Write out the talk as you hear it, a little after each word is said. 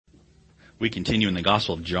We continue in the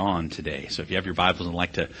Gospel of John today. So if you have your Bibles and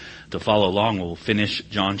like to follow along, we'll finish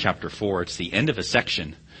John chapter 4. It's the end of a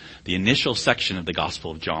section, the initial section of the Gospel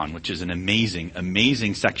of John, which is an amazing,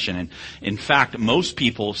 amazing section. And in fact, most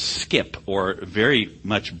people skip or very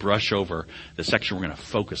much brush over the section we're going to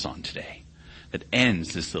focus on today that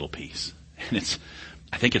ends this little piece. And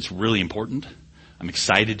I think it's really important. I'm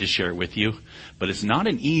excited to share it with you, but it's not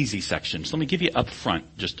an easy section. So let me give you up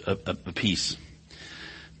front just a piece.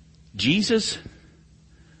 Jesus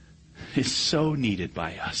is so needed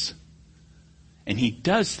by us. And he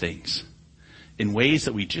does things in ways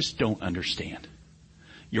that we just don't understand.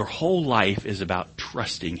 Your whole life is about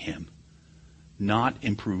trusting him, not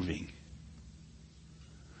improving.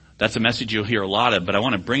 That's a message you'll hear a lot of, but I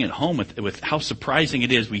want to bring it home with how surprising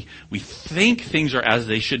it is. We think things are as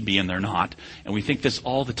they should be and they're not. And we think this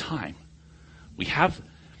all the time. We have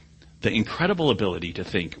the incredible ability to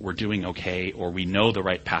think we're doing okay or we know the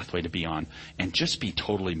right pathway to be on and just be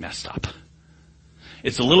totally messed up.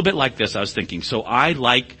 It's a little bit like this, I was thinking. So I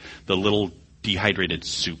like the little dehydrated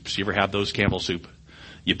soups. You ever have those, Campbell soup?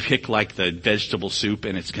 You pick like the vegetable soup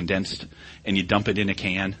and it's condensed and you dump it in a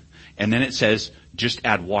can and then it says just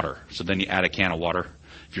add water. So then you add a can of water.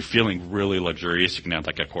 If you're feeling really luxurious, you can add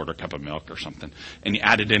like a quarter cup of milk or something and you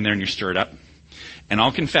add it in there and you stir it up. And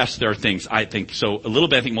I'll confess there are things I think, so a little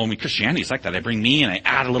bit I think, well, Christianity is like that. I bring me and I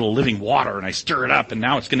add a little living water and I stir it up and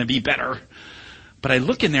now it's going to be better. But I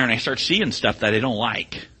look in there and I start seeing stuff that I don't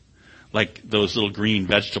like those little green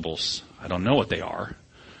vegetables. I don't know what they are.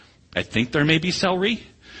 I think there may be celery,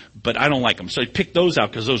 but I don't like them. So I pick those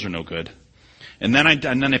out because those are no good. And then I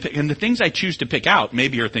pick, and the things I choose to pick out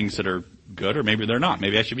maybe are things that are good or maybe they're not.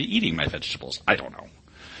 Maybe I should be eating my vegetables. I don't know.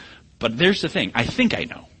 But there's the thing. I think I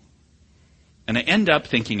know. And I end up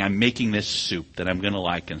thinking I'm making this soup that I'm going to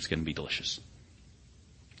like and it's going to be delicious.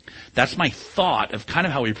 That's my thought of kind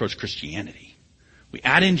of how we approach Christianity. We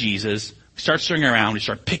add in Jesus, we start stirring around, we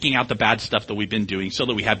start picking out the bad stuff that we've been doing so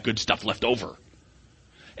that we have good stuff left over.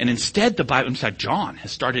 And instead the Bible, in fact, John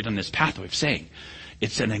has started on this pathway of saying,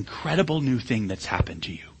 it's an incredible new thing that's happened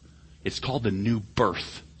to you. It's called the new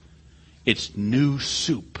birth. It's new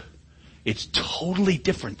soup. It's totally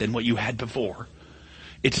different than what you had before.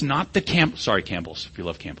 It's not the Campbell's, if you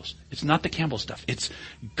love Campbell's. It's not the Campbell stuff. It's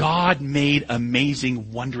God-made,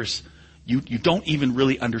 amazing, wondrous. You don't even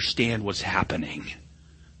really understand what's happening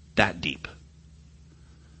that deep.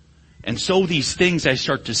 And so these things I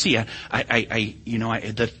start to see,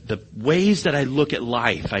 the ways that I look at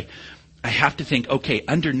life, I have to think, okay,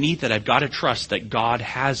 underneath it, I've got to trust that God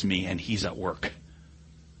has me and he's at work.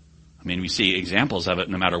 I mean, we see examples of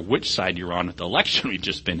it no matter which side you're on at the election we've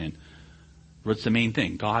just been in. What's the main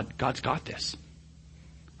thing? God's got this.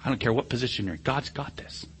 I don't care what position you're in. God's got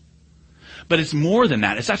this. But it's more than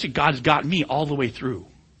that. It's actually God's got me all the way through.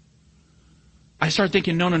 I start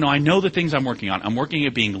thinking, no, I know the things I'm working on. I'm working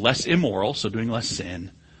at being less immoral, so doing less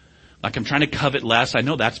sin. Like I'm trying to covet less. I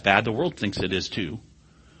know that's bad. The world thinks it is too.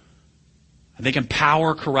 I'm thinking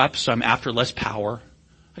power corrupts, so I'm after less power.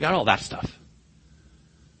 I got all that stuff.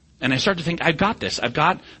 And I start to think, I've got this. I've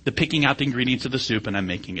got the picking out the ingredients of the soup and I'm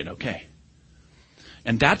making it okay.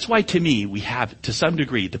 And that's why, to me, we have, to some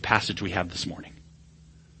degree, the passage we have this morning.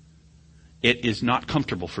 It is not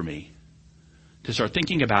comfortable for me to start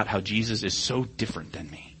thinking about how Jesus is so different than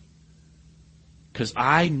me. Because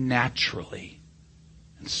I naturally,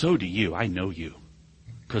 and so do you, I know you,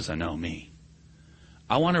 because I know me.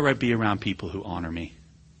 I want to be around people who honor me.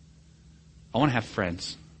 I want to have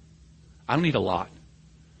friends. I don't need a lot,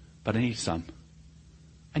 but I need some.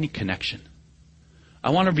 I need connection. I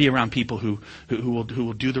want to be around people who will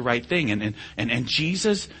do the right thing. And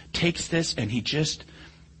Jesus takes this and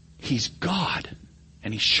he's God.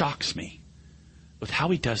 And he shocks me with how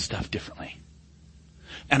he does stuff differently.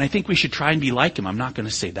 And I think we should try and be like him. I'm not going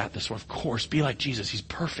to say that this way. Of course, be like Jesus. He's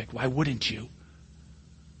perfect. Why wouldn't you?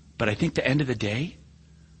 But I think at the end of the day,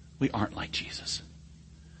 we aren't like Jesus.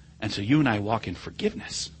 And so you and I walk in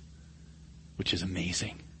forgiveness, which is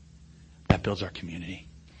amazing. That builds our community.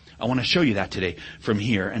 I want to show you that today from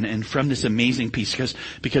here and from this amazing piece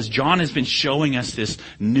because John has been showing us this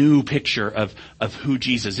new picture of who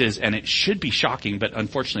Jesus is, and it should be shocking, but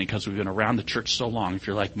unfortunately because we've been around the church so long, if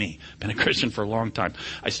you're like me, been a Christian for a long time,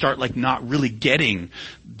 I start not really getting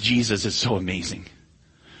Jesus is so amazing.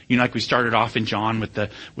 You know, like we started off in John with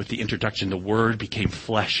the introduction, the Word became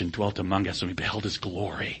flesh and dwelt among us and we beheld his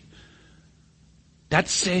glory. That's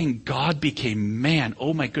saying God became man.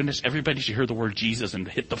 Oh my goodness, everybody should hear the word Jesus and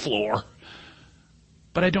hit the floor.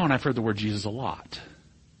 But I don't. I've heard the word Jesus a lot.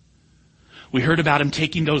 We heard about him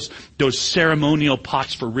taking those ceremonial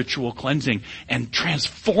pots for ritual cleansing and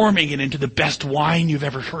transforming it into the best wine you've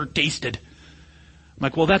ever tasted.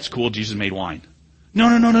 like, well, that's cool. Jesus made wine. No.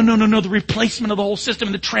 The replacement of the whole system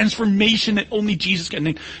and the transformation that only Jesus can.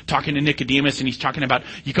 And talking to Nicodemus, and he's talking about,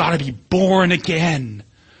 you gotta be born again.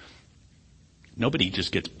 Nobody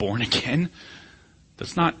just gets born again.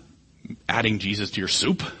 That's not adding Jesus to your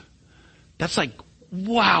soup. That's like,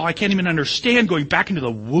 wow, I can't even understand going back into the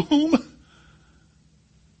womb.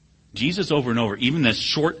 Jesus over and over, even this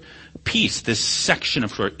short piece, this section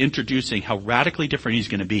of sort of introducing how radically different he's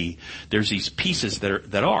going to be, there's these pieces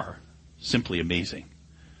that are simply amazing.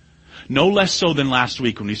 No less so than last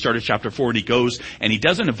week when we started chapter 4, and he goes, and he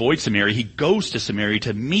doesn't avoid Samaria, he goes to Samaria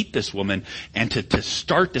to meet this woman and to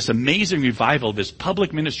start this amazing revival, this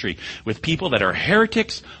public ministry with people that are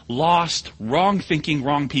heretics, lost, wrong thinking,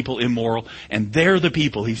 wrong people, immoral, and they're the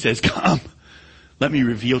people. He says, come, let me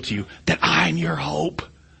reveal to you that I'm your hope.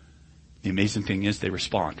 The amazing thing is they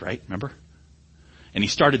respond, right? Remember? And he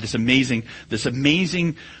started this amazing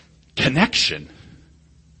connection.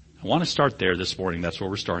 I want to start there this morning. That's where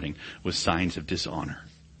we're starting, with signs of dishonor.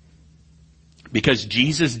 Because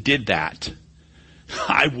Jesus did that.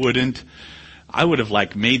 I would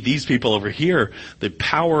have made these people over here the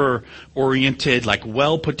power-oriented,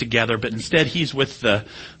 well put together, but instead he's with the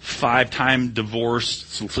 5-time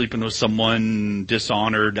divorced, sleeping with someone,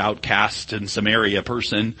 dishonored, outcast in Samaria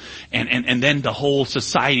person, and then the whole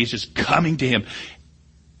society is just coming to him.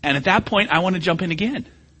 And at that point, I want to jump in again.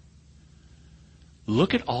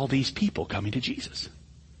 Look at all these people coming to Jesus.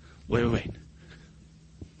 Wait.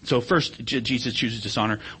 So first, Jesus chooses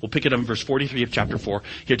dishonor. We'll pick it up in verse 43 of chapter 4.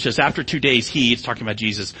 Here it says, after 2 days, it's talking about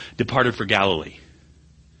Jesus, departed for Galilee.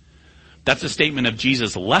 That's a statement of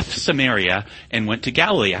Jesus left Samaria and went to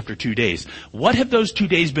Galilee after 2 days. What have those 2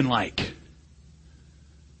 days been like?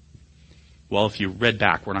 Well, if you read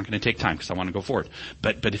back, we're not going to take time because I want to go forward.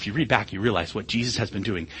 But if you read back, you realize what Jesus has been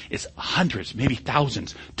doing is hundreds, maybe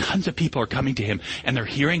thousands, tons of people are coming to him, and they're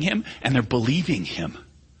hearing him, and they're believing him.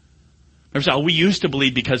 We used to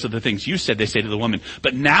believe because of the things you said, they say to the woman,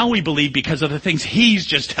 but now we believe because of the things he's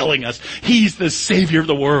just telling us. He's the Savior of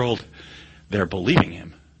the world. They're believing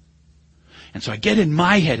him. And so I get in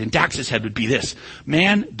my head, and Dax's head would be this: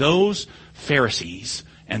 man, those Pharisees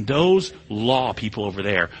and those law people over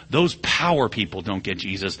there, those power people don't get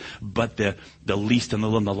Jesus, but the least and the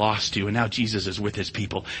little and the lost do. And now Jesus is with his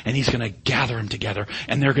people, and he's going to gather them together,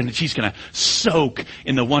 and she's going to soak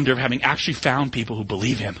in the wonder of having actually found people who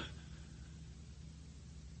believe him.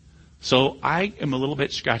 So I am a little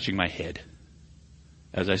bit scratching my head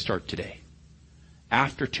as I start today.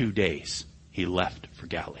 After 2 days, he left for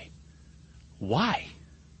Galilee. Why?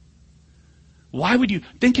 Why would you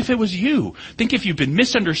think if it was you? Think if you've been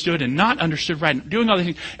misunderstood and not understood right, doing all these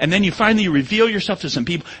things, and then you finally reveal yourself to some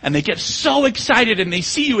people, and they get so excited, and they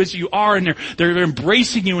see you as you are, and they're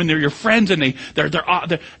embracing you, and they're your friends, and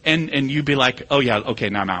and you'd be like, oh yeah, okay,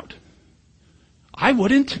 now I'm out. I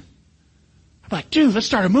wouldn't. I'm like, dude, let's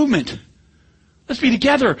start a movement. Let's be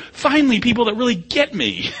together. Finally, people that really get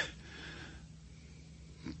me.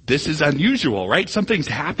 This is unusual, right? Something's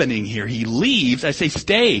happening here. He leaves. I say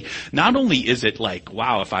stay. Not only is it like,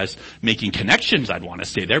 wow, if I was making connections, I'd want to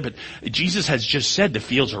stay there, but Jesus has just said the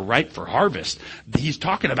fields are ripe for harvest. He's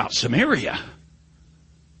talking about Samaria.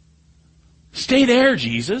 Stay there,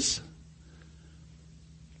 Jesus.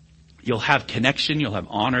 You'll have connection, you'll have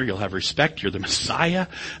honor, you'll have respect, you're the Messiah.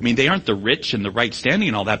 I mean, they aren't the rich and the right standing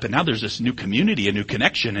and all that, but now there's this new community, a new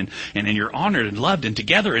connection, and you're honored and loved and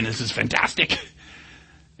together, and this is fantastic.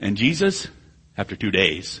 And Jesus, after 2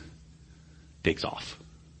 days, takes off.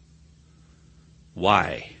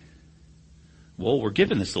 Why? Well, we're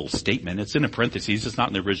given this little statement. It's in a parentheses. It's not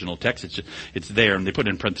in the original text. It's there, and they put it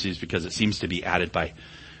in parentheses because it seems to be added by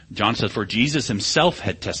John. Says, for Jesus himself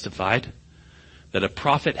had testified that a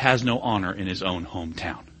prophet has no honor in his own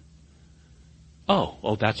hometown.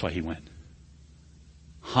 Oh, that's why he went.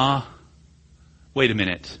 Huh? Wait a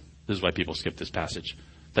minute. This is why people skip this passage.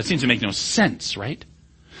 That seems to make no sense, right?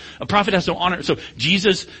 A prophet has no honor. So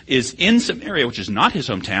Jesus is in Samaria, which is not his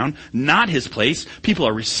hometown, not his place. People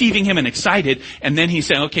are receiving him and excited. And then he's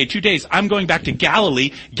saying, okay, 2 days, I'm going back to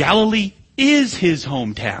Galilee. Galilee is his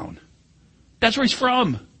hometown. That's where he's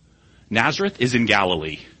from. Nazareth is in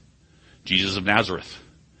Galilee. Jesus of Nazareth.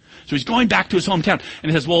 So he's going back to his hometown.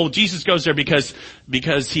 And he says, well, Jesus goes there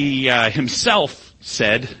because he himself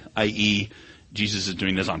said, i.e., Jesus is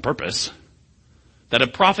doing this on purpose, that a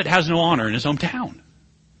prophet has no honor in his hometown.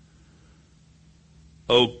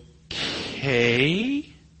 Okay.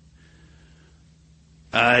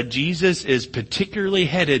 Jesus is particularly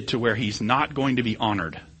headed to where he's not going to be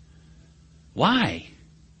honored. Why?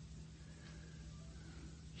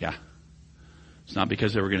 Yeah. It's not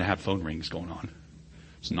because they were going to have phone rings going on.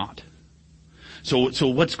 It's not. So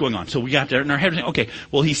what's going on? So we got there in our head, okay,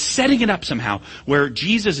 well, he's setting it up somehow where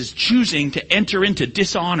Jesus is choosing to enter into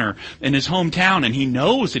dishonor in his hometown, and he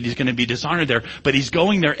knows that he's going to be dishonored there, but he's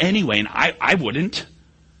going there anyway, and I wouldn't.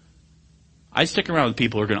 I'd stick around with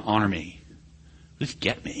people who are going to honor me. At least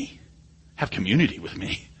get me. Have community with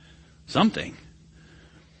me. Something.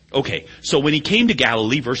 Okay, so when he came to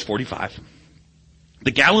Galilee, verse 45,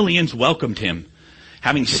 the Galileans welcomed him,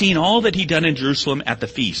 having seen all that he'd done in Jerusalem at the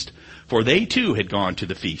feast, for they too had gone to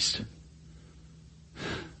the feast.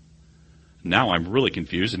 Now I'm really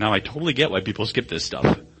confused, and now I totally get why people skip this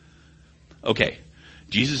stuff. Okay,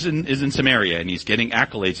 Jesus is in Samaria, and he's getting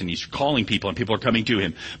accolades, and he's calling people, and people are coming to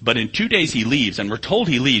him. But in 2 days he leaves, and we're told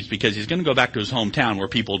he leaves because he's going to go back to his hometown where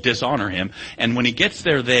people dishonor him. And when he gets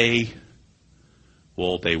there, they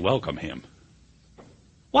welcome him.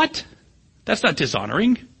 What? That's not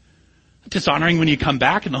dishonoring. Dishonoring when you come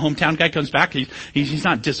back and the hometown guy comes back. He's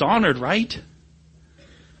not dishonored, right?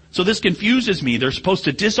 So this confuses me. They're supposed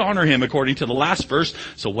to dishonor him according to the last verse.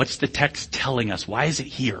 So what's the text telling us? Why is it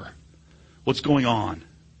here? What's going on?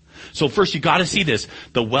 So first you got to see this.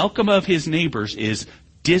 The welcome of his neighbors is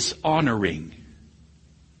dishonoring.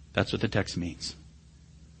 That's what the text means.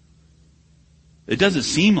 It doesn't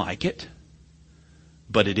seem like it,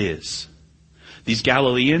 but it is. These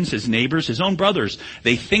Galileans, his neighbors, his own brothers,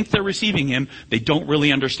 they think they're receiving him. They don't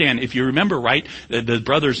really understand. If you remember right, the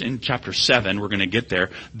brothers in chapter 7, we're going to get there,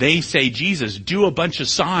 they say, Jesus, do a bunch of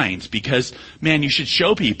signs because, man, you should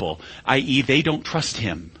show people, i.e. they don't trust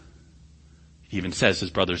him. He even says his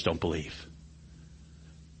brothers don't believe.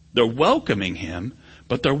 They're welcoming him,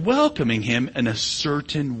 but they're welcoming him in a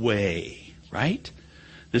certain way, right?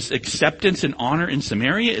 This acceptance and honor in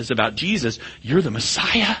Samaria is about Jesus. You're the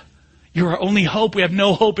Messiah. You're our only hope. We have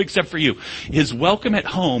no hope except for you. His welcome at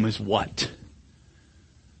home is what?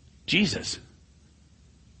 Jesus.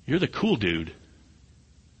 You're the cool dude.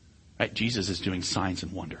 Right? Jesus is doing signs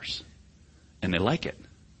and wonders. And they like it.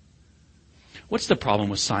 What's the problem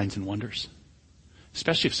with signs and wonders?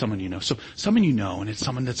 Especially if someone you know. So someone you know, and it's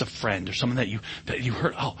someone that's a friend or someone that you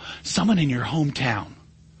heard. Oh, someone in your hometown.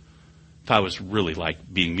 If I was really like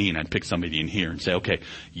being mean, I'd pick somebody in here and say, okay,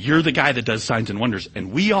 you're the guy that does signs and wonders,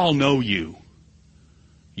 and we all know you.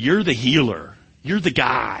 You're the healer. You're the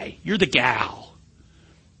guy. You're the gal.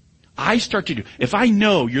 I start to do, if I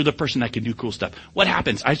know you're the person that can do cool stuff, what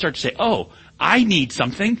happens? I start to say, oh, I need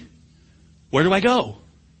something. Where do I go?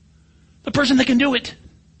 The person that can do it.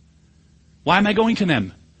 Why am I going to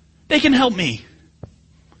them? They can help me.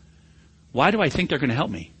 Why do I think they're going to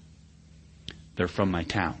help me? They're from my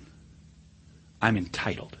town. I'm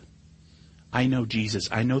entitled. I know Jesus.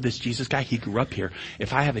 I know this Jesus guy. He grew up here.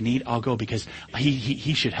 If I have a need, I'll go because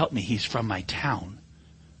he should help me. He's from my town.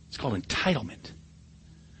 It's called entitlement.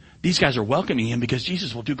 These guys are welcoming him because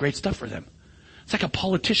Jesus will do great stuff for them. It's like a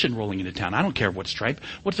politician rolling into town. I don't care what stripe.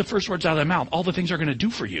 What's the first words out of their mouth? All the things they're going to do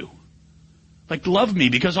for you. Like, love me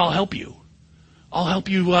because I'll help you. I'll help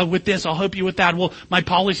you with this. I'll help you with that. Well, my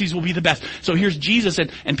policies will be the best. So here's Jesus,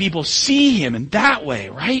 and people see him in that way,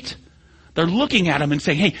 right? They're looking at him and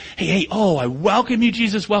saying, hey, oh, I welcome you,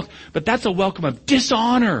 Jesus. But that's a welcome of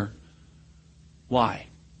dishonor. Why?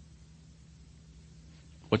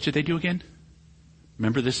 What should they do again?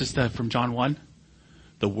 Remember, this is from John 1.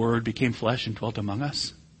 The Word became flesh and dwelt among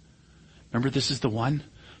us. Remember, this is the one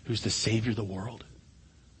who's the Savior of the world.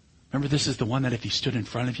 Remember, this is the one that if he stood in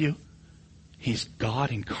front of you, he's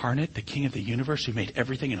God incarnate, the King of the universe who made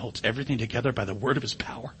everything and holds everything together by the word of his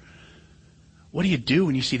power. What do you do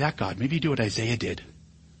when you see that God? Maybe you do what Isaiah did.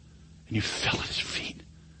 And you fell at his feet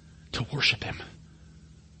to worship him.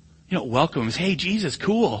 You know, welcome him. Hey, Jesus,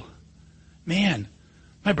 cool. Man,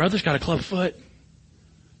 my brother's got a club foot.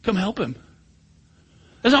 Come help him.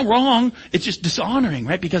 That's not wrong. It's just dishonoring,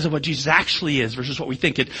 right? Because of what Jesus actually is versus what we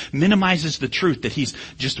think. It minimizes the truth that he's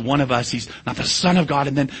just one of us. He's not the Son of God.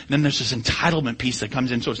 And then there's this entitlement piece that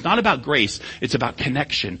comes in. So it's not about grace. It's about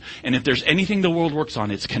connection. And if there's anything the world works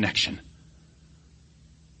on, it's connection.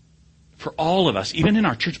 For all of us, even in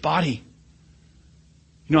our church body.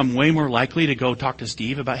 You know, I'm way more likely to go talk to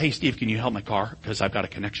Steve about, hey, Steve, can you help my car? Because I've got a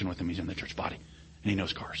connection with him. He's in the church body. And he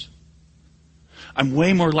knows cars. I'm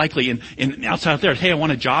way more likely in outside there, hey, I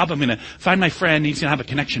want a job. I'm going to find my friend. He's going to have a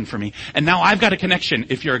connection for me. And now I've got a connection.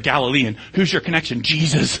 If you're a Galilean, who's your connection?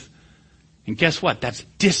 Jesus. And guess what? That's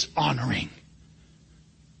dishonoring.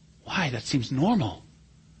 Why? That seems normal.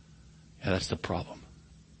 Yeah, that's the problem.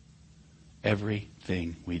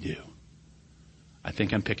 Everything we do. I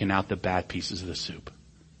think I'm picking out the bad pieces of the soup.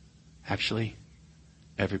 Actually,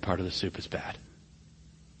 every part of the soup is bad.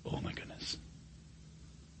 Oh my goodness.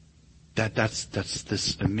 That's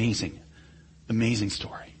this amazing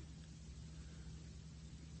story.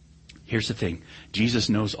 Here's the thing. Jesus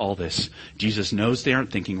knows all this. Jesus knows they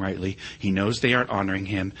aren't thinking rightly. He knows they aren't honoring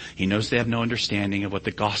him. He knows they have no understanding of what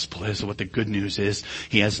the gospel is, or what the good news is.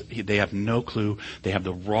 They have no clue. They have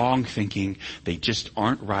the wrong thinking. They just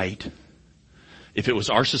aren't right. If it was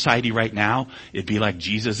our society right now, it'd be like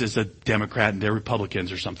Jesus is a Democrat and they're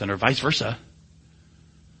Republicans or something, or vice versa.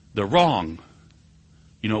 They're wrong.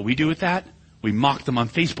 You know what we do with that? We mock them on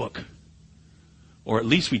Facebook. Or at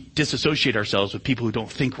least we disassociate ourselves with people who don't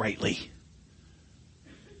think rightly.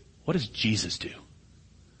 What does Jesus do?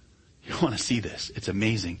 You want to see this. It's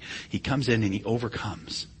amazing. He comes in and he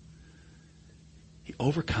overcomes. He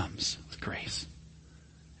overcomes with grace.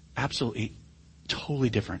 Absolutely,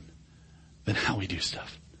 totally different than how we do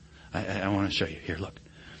stuff. I want to show you. Here, look.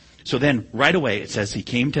 So then, right away, it says he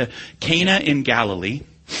came to Cana in Galilee,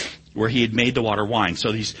 where he had made the water wine.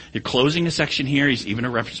 So you're closing a section here. He's even a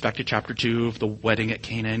reference back to chapter 2 of the wedding at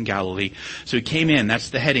Cana in Galilee. So he came in.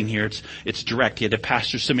 That's the heading here. It's direct. He had to pass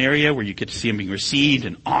through Samaria, where you get to see him being received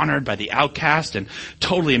and honored by the outcast, and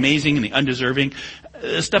totally amazing and the undeserving.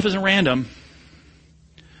 This stuff isn't random.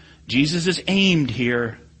 Jesus is aimed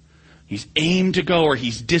here. He's aimed to go, or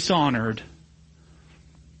he's dishonored.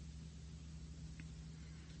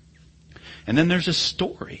 And then there's a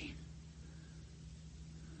story.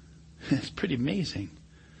 It's pretty amazing.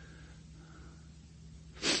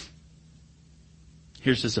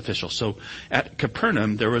 Here's this official. So at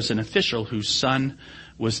Capernaum, there was an official whose son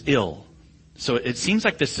was ill. So it seems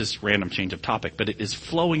like this random change of topic, but it is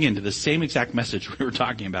flowing into the same exact message we were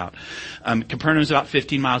talking about. Capernaum is about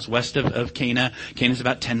 15 miles west of Cana. Cana is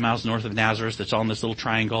about 10 miles north of Nazareth. It's all in this little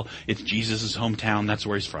triangle. It's Jesus' hometown. That's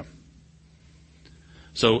where he's from.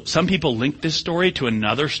 So some people link this story to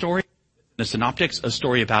another story. The synoptics, a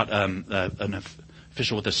story about an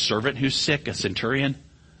official with a servant who's sick, a centurion.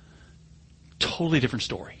 Totally different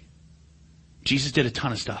story. Jesus did a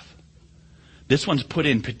ton of stuff. This one's put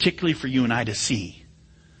in particularly for you and I to see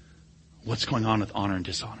what's going on with honor and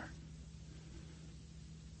dishonor.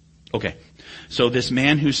 Okay, so this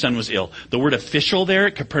man whose son was ill. The word official there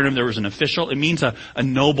at Capernaum, there was an official. It means a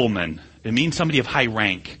nobleman. It means somebody of high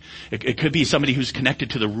rank. It could be somebody who's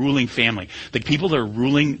connected to the ruling family. The people that are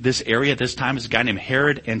ruling this area at this time is a guy named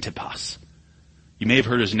Herod Antipas. You may have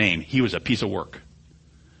heard his name. He was a piece of work.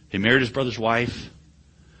 He married his brother's wife.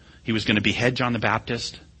 He was going to behead John the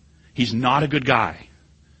Baptist. He's not a good guy.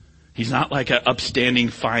 He's not like an upstanding,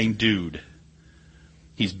 fine dude.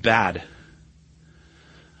 He's bad.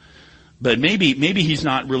 But maybe he's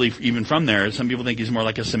not really even from there. Some people think he's more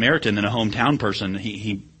like a Samaritan than a hometown person.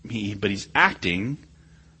 But he's acting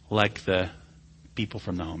like the people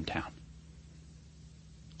from the hometown.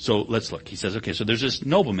 So let's look. He says, okay, so there's this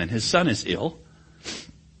nobleman. His son is ill.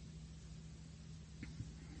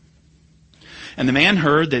 And the man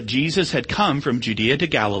heard that Jesus had come from Judea to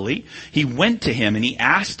Galilee. He went to him and he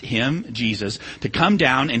asked him, Jesus, to come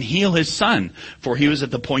down and heal his son, for he was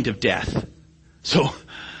at the point of death. So,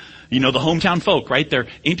 you know, the hometown folk, right? They're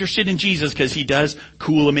interested in Jesus because he does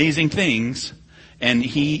cool, amazing things. And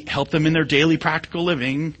he helped them in their daily practical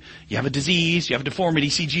living. You have a disease, you have a deformity,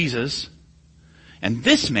 see Jesus. And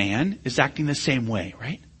this man is acting the same way,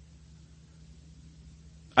 right?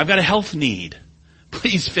 I've got a health need.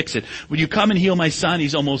 Please fix it. Would you come and heal my son?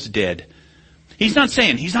 He's almost dead. He's not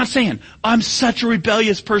saying, I'm such a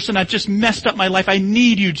rebellious person. I've just messed up my life. I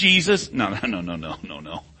need you, Jesus. No.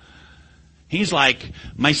 He's like,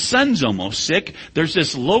 my son's almost sick. There's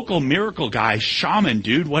this local miracle guy, shaman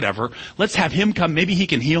dude, whatever. Let's have him come. Maybe he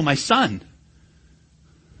can heal my son.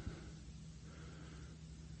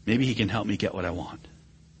 Maybe he can help me get what I want.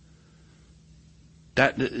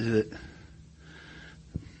 I'm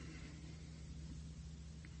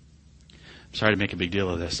sorry to make a big deal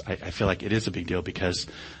of this. I feel like it is a big deal because,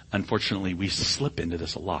 unfortunately, we slip into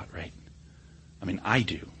this a lot, right? I mean, I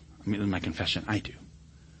do. In my confession, I do.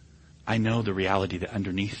 I know the reality, the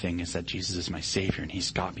underneath thing is that Jesus is my Savior and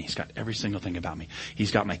He's got me. He's got every single thing about me.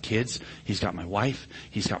 He's got my kids. He's got my wife.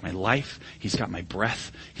 He's got my life. He's got my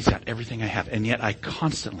breath. He's got everything I have. And yet I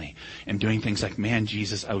constantly am doing things like, man,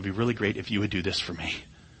 Jesus, I would be really great if you would do this for me.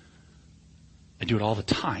 I do it all the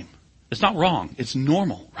time. It's not wrong. It's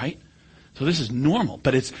normal, right? So this is normal,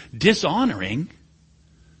 but it's dishonoring.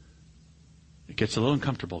 It gets a little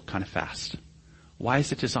uncomfortable kind of fast. Why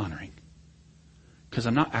is it dishonoring? Because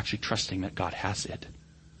I'm not actually trusting that God has it.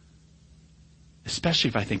 Especially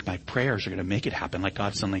if I think my prayers are going to make it happen. Like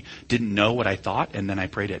God suddenly didn't know what I thought and then I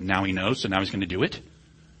prayed it and now He knows, so now He's going to do it.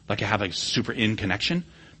 Like I have a super in connection.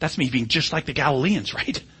 That's me being just like the Galileans,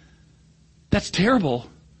 right? That's terrible.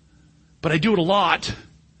 But I do it a lot.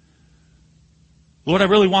 Lord, I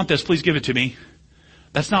really want this. Please give it to me.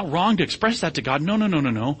 That's not wrong to express that to God.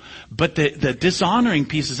 No. But the dishonoring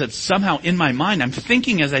piece is that somehow in my mind, I'm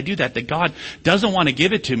thinking as I do that God doesn't want to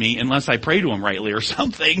give it to me unless I pray to him rightly or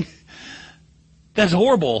something. That's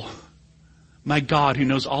horrible. My God, who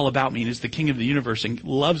knows all about me and is the King of the universe and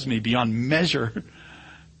loves me beyond measure.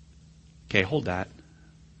 Okay, hold that.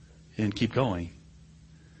 And keep going.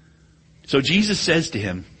 So Jesus says to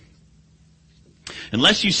him,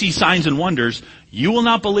 unless you see signs and wonders, you will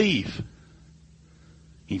not believe.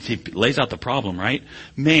 He lays out the problem, right?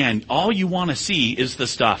 Man, all you want to see is the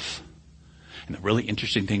stuff. And the really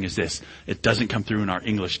interesting thing is this. It doesn't come through in our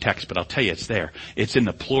English text, but I'll tell you it's there. It's in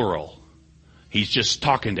the plural. He's just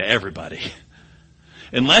talking to everybody.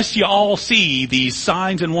 Unless you all see these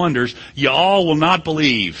signs and wonders, you all will not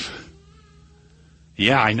believe.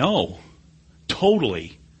 Yeah, I know.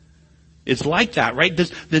 Totally. It's like that, right?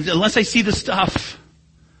 Unless I see the stuff.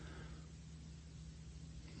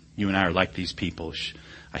 You and I are like these people.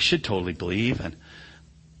 I should totally believe,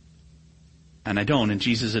 and I don't. And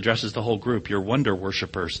Jesus addresses the whole group. You're wonder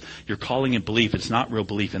worshipers. You're calling it belief. It's not real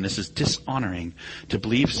belief, and this is dishonoring to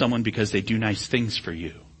believe someone because they do nice things for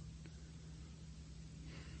you.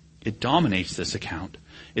 It dominates this account.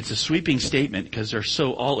 It's a sweeping statement because they're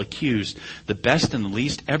so all accused. The best and the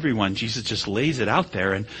least, everyone. Jesus just lays it out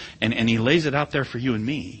there, and he lays it out there for you and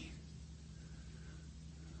me.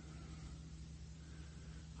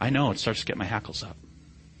 I know it starts to get my hackles up.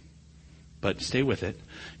 But stay with it,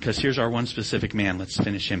 because here's our one specific man. Let's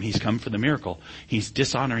finish him. He's come for the miracle. He's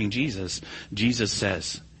dishonoring Jesus. Jesus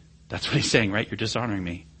says, that's what he's saying, right? You're dishonoring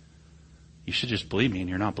me. You should just believe me, and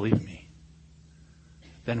you're not believing me.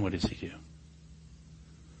 Then what does he do?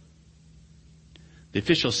 The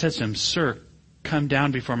official says to him, Sir, come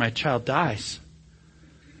down before my child dies.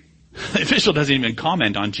 The official doesn't even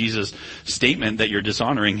comment on Jesus' statement that you're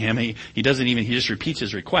dishonoring him. He just repeats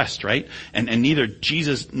his request, right? And neither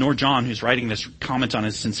Jesus nor John, who's writing this, comments on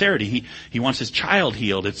his sincerity. He wants his child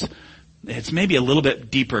healed. It's maybe a little bit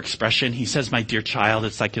deeper expression. He says, my dear child.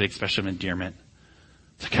 It's like an expression of endearment.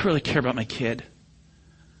 It's like, I really care about my kid.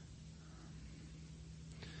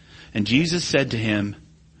 And Jesus said to him,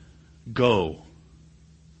 go,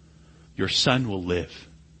 your son will live.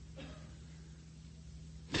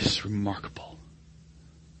 This is remarkable.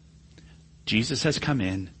 Jesus has come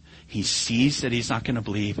in. He sees that he's not going to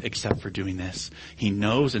believe except for doing this. He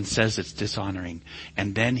knows and says it's dishonoring.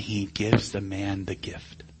 And then he gives the man the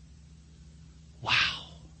gift. Wow.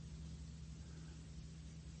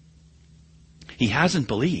 He hasn't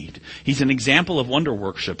believed. He's an example of wonder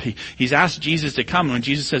worship. He's asked Jesus to come. And when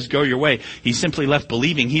Jesus says, go your way, he's simply left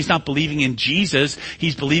believing. He's not believing in Jesus.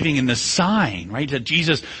 He's believing in the sign, right? That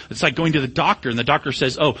Jesus, it's like going to the doctor and the doctor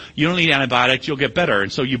says, oh, you don't need antibiotics, you'll get better.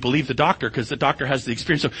 And so you believe the doctor because the doctor has the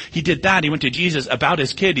experience. So he did that. He went to Jesus about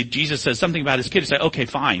his kid. Jesus says something about his kid. He said, okay,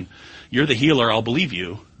 fine. You're the healer. I'll believe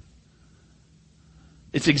you.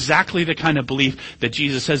 It's exactly the kind of belief that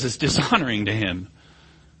Jesus says is dishonoring to him.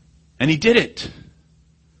 And he did it.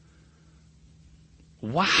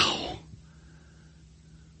 Wow.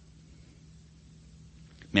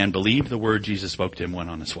 Man believed the word Jesus spoke to him, went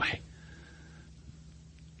on his way.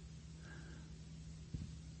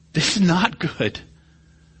 This is not good.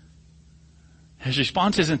 His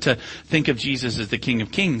response isn't to think of Jesus as the King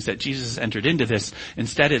of Kings, that Jesus entered into this.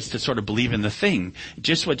 Instead, it's to sort of believe in the thing.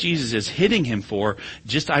 Just what Jesus is hitting him for,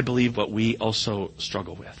 just I believe what we also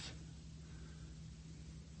struggle with.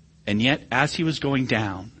 And yet, as he was going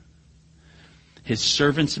down, his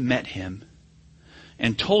servants met him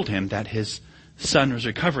and told him that his son was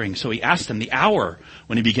recovering. So he asked them the hour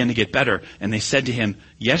when he began to get better. And they said to him,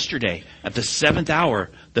 yesterday, at the 7th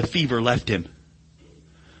hour, the fever left him.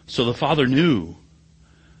 So the father knew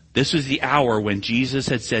this was the hour when Jesus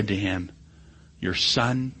had said to him, your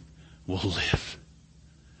son will live.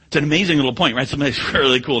 It's an amazing little point, right? Something that's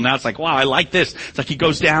really cool. Now it's like, wow, I like this. It's like he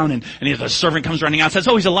goes down and the servant comes running out and says,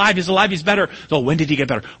 oh, he's alive, he's better. So when did he get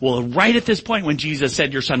better? Well, right at this point when Jesus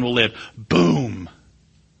said, your son will live, boom.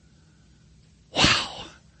 Wow.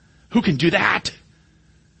 Who can do that?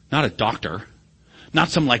 Not a doctor. Not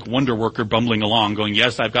some like wonder worker bumbling along going,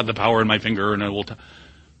 yes, I've got the power in my finger and I will.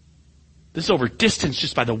 This is over distance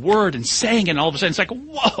just by the word and saying it, and all of a sudden it's like,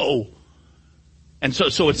 whoa. And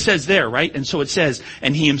so it says there, right? And so it says,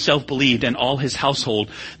 and he himself believed and all his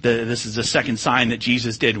household. This is the second sign that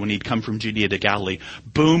Jesus did when he'd come from Judea to Galilee.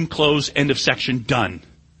 Boom, close, end of section, done.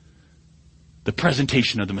 The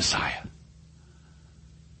presentation of the Messiah.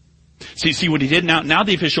 See what he did? Now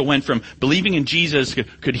the official went from believing in Jesus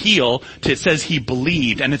could heal to it says he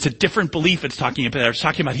believed. And it's a different belief it's talking about. It's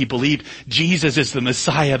talking about he believed Jesus is the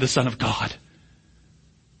Messiah, the Son of God.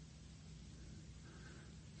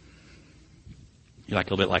 You're like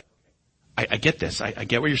a little bit like, I get this. I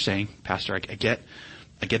get what you're saying, Pastor. I get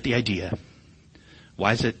the idea.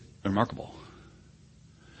 Why is it remarkable?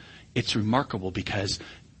 It's remarkable because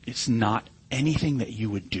it's not anything that you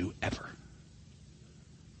would do ever.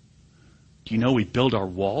 Do you know we build our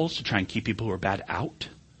walls to try and keep people who are bad out?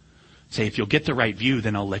 Say, if you'll get the right view,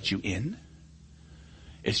 then I'll let you in.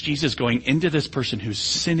 It's Jesus going into this person who's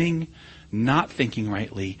sinning, not thinking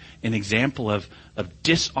rightly, an example of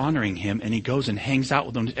dishonoring him, and he goes and hangs out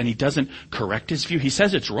with him, and he doesn't correct his view. He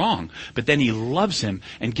says it's wrong, but then he loves him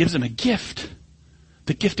and gives him a gift,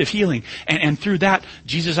 the gift of healing. And through that,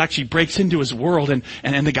 Jesus actually breaks into his world,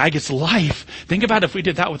 and the guy gets life. Think about if we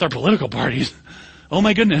did that with our political parties. Oh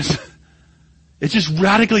my goodness. It's just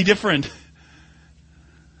radically different.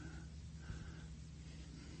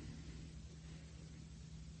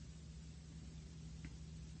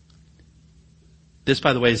 This,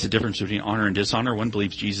 by the way, is the difference between honor and dishonor. One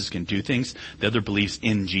believes Jesus can do things. The other believes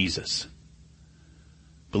in Jesus.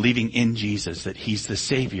 Believing in Jesus, that he's the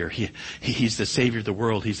Savior. He's the Savior of the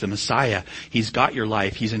world. He's the Messiah. He's got your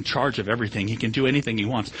life. He's in charge of everything. He can do anything he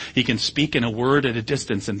wants. He can speak in a word at a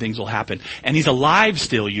distance and things will happen. And he's alive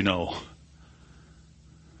still, you know.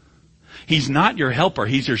 He's not your helper.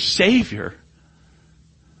 He's your Savior.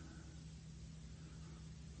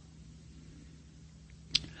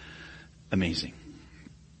 Amazing.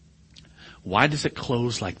 Why does it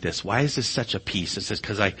close like this? Why is this such a piece? It says,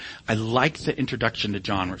 because I like the introduction to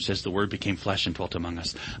John where it says the Word became flesh and dwelt among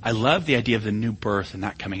us. I love the idea of the new birth and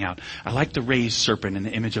that coming out. I like the raised serpent and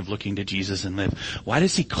the image of looking to Jesus and live. Why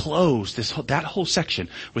does he close that whole section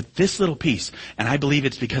with this little piece? And I believe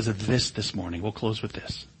it's because of this morning. We'll close with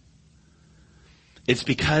this. It's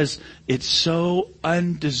because it's so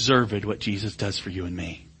undeserved what Jesus does for you and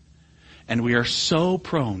me. And we are so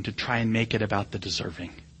prone to try and make it about the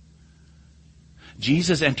deserving.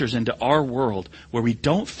 Jesus enters into our world where we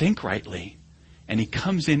don't think rightly, and he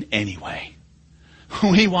comes in anyway.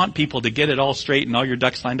 We want people to get it all straight and all your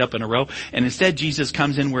ducks lined up in a row, and instead Jesus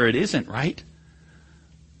comes in where it isn't, right?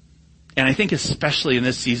 And I think especially in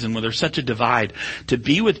this season where there's such a divide, to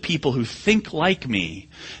be with people who think like me,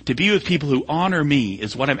 to be with people who honor me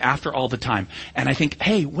is what I'm after all the time. And I think,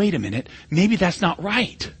 hey, wait a minute, maybe that's not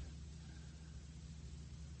right.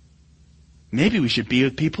 Maybe we should be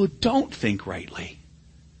with people who don't think rightly.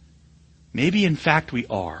 Maybe in fact we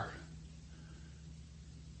are.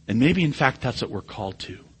 And maybe in fact that's what we're called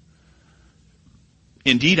to.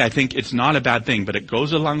 Indeed, I think it's not a bad thing, but it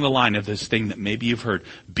goes along the line of this thing that maybe you've heard.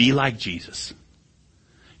 Be like Jesus.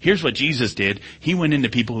 Here's what Jesus did. He went into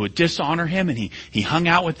people who would dishonor him, and he hung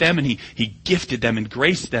out with them, and he gifted them and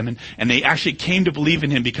graced them, and they actually came to believe in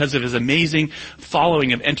him because of his amazing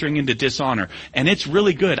following of entering into dishonor. And it's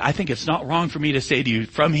really good. I think it's not wrong for me to say to you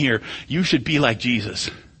from here, you should be like Jesus.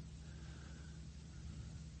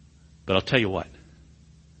 But I'll tell you what.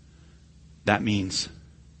 That means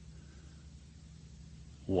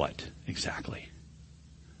what exactly?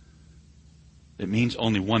 It means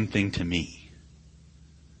only one thing to me.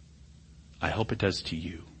 I hope it does to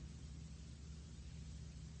you.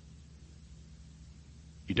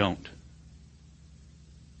 You don't.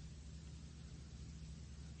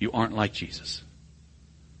 You aren't like Jesus.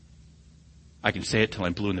 I can say it till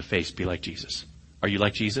I'm blue in the face, be like Jesus. Are you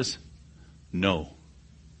like Jesus? No.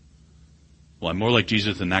 Well, I'm more like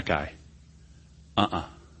Jesus than that guy.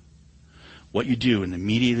 What you do, and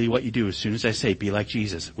immediately what you do as soon as I say be like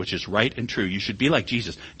Jesus, which is right and true, you should be like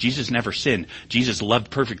Jesus. Jesus never sinned. Jesus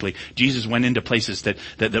loved perfectly. Jesus went into places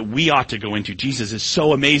that we ought to go into. Jesus is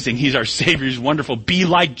so amazing. He's our Savior. He's wonderful. Be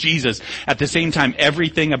like Jesus. At the same time,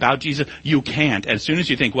 everything about Jesus, you can't. As soon as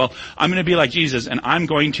you think, well, I'm going to be like Jesus and I'm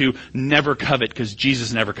going to never covet because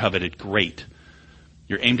Jesus never coveted. Great.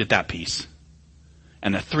 You're aimed at that piece.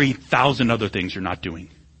 And the 3,000 other things you're not doing.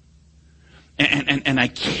 And I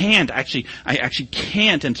actually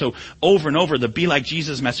can't. And so over and over, the be like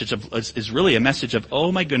Jesus message is really a message of,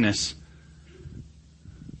 oh my goodness.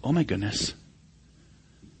 Oh my goodness.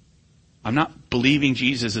 I'm not believing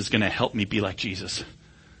Jesus is going to help me be like Jesus.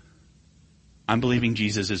 I'm believing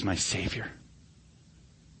Jesus is my Savior.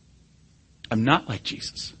 I'm not like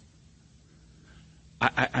Jesus.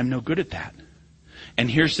 I'm no good at that.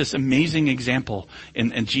 And here's this amazing example.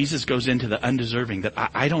 And Jesus goes into the undeserving that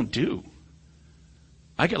I don't do.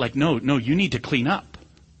 I get like, no, you need to clean up.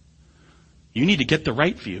 You need to get the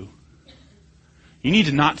right view. You need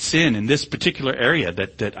to not sin in this particular area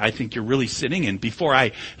that I think you're really sinning in before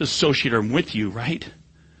I associate them with you, right?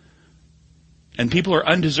 And people are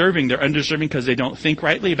undeserving. They're undeserving because they don't think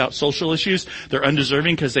rightly about social issues. They're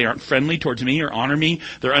undeserving because they aren't friendly towards me or honor me.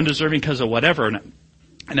 They're undeserving because of whatever.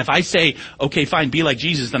 And And if I say, okay, fine, be like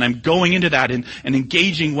Jesus, then I'm going into that and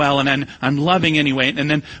engaging well, and I'm loving anyway.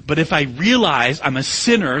 But if I realize I'm a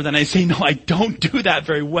sinner, then I say, no, I don't do that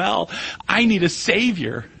very well. I need a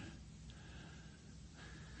Savior.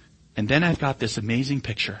 And then I've got this amazing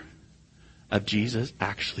picture of Jesus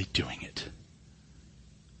actually doing it.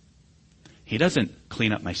 He doesn't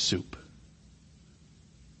clean up my soup.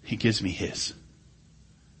 He gives me His.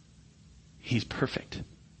 He's perfect.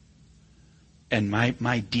 And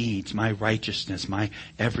my deeds, my righteousness, my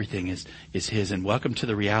everything is His. And welcome to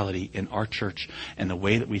the reality in our church and the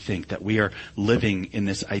way that we think that we are living in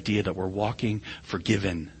this idea that we're walking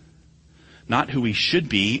forgiven. Not who we should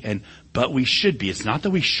be, but we should be. It's not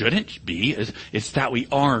that we shouldn't be, it's that we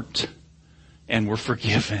aren't. And we're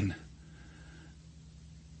forgiven.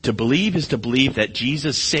 To believe is to believe that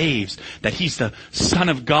Jesus saves, that He's the Son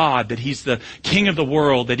of God, that He's the King of the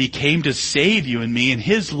world, that He came to save you and me, and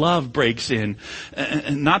His love breaks in.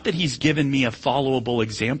 Not that He's given me a followable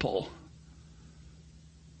example.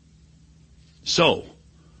 So,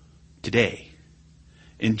 today,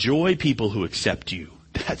 enjoy people who accept you.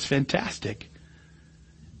 That's fantastic.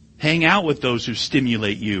 Hang out with those who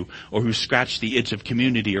stimulate you or who scratch the itch of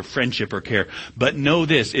community or friendship or care. But know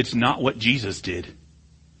this, it's not what Jesus did.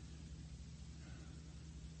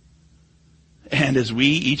 And as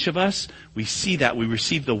each of us, we see that, we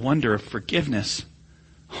receive the wonder of forgiveness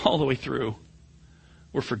all the way through.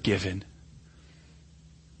 We're forgiven.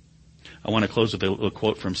 I want to close with a little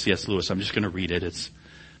quote from C.S. Lewis. I'm just going to read it. It's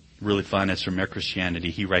really fun. It's from Mere Christianity.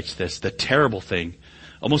 He writes this: the terrible thing,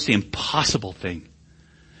 almost the impossible thing,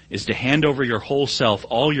 is to hand over your whole self,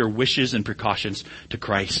 all your wishes and precautions to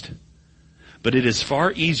Christ. But it is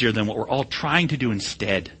far easier than what we're all trying to do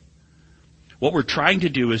instead. What we're trying to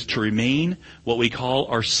do is to remain what we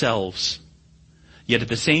call ourselves, yet at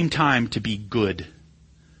the same time to be good.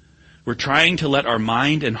 We're trying to let our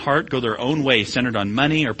mind and heart go their own way, centered on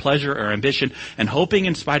money or pleasure or ambition, and hoping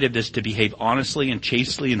in spite of this to behave honestly and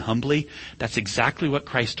chastely and humbly. That's exactly what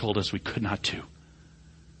Christ told us we could not do.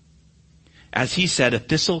 As He said, a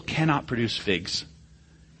thistle cannot produce figs.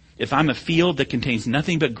 If I'm a field that contains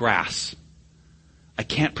nothing but grass, I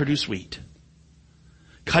can't produce wheat.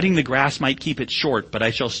 Cutting the grass might keep it short, but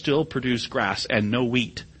I shall still produce grass and no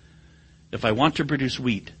wheat. If I want to produce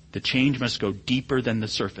wheat, the change must go deeper than the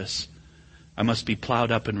surface. I must be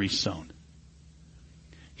plowed up and resown.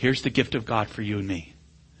 Here's the gift of God for you and me.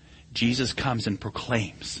 Jesus comes and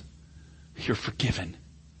proclaims, you're forgiven.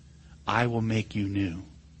 I will make you new.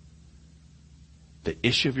 The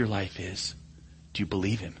issue of your life is, do you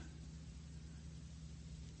believe Him?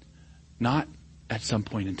 Not at some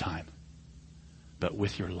point in time, but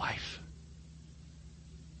with your life.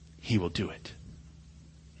 He will do it.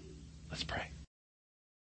 Let's pray.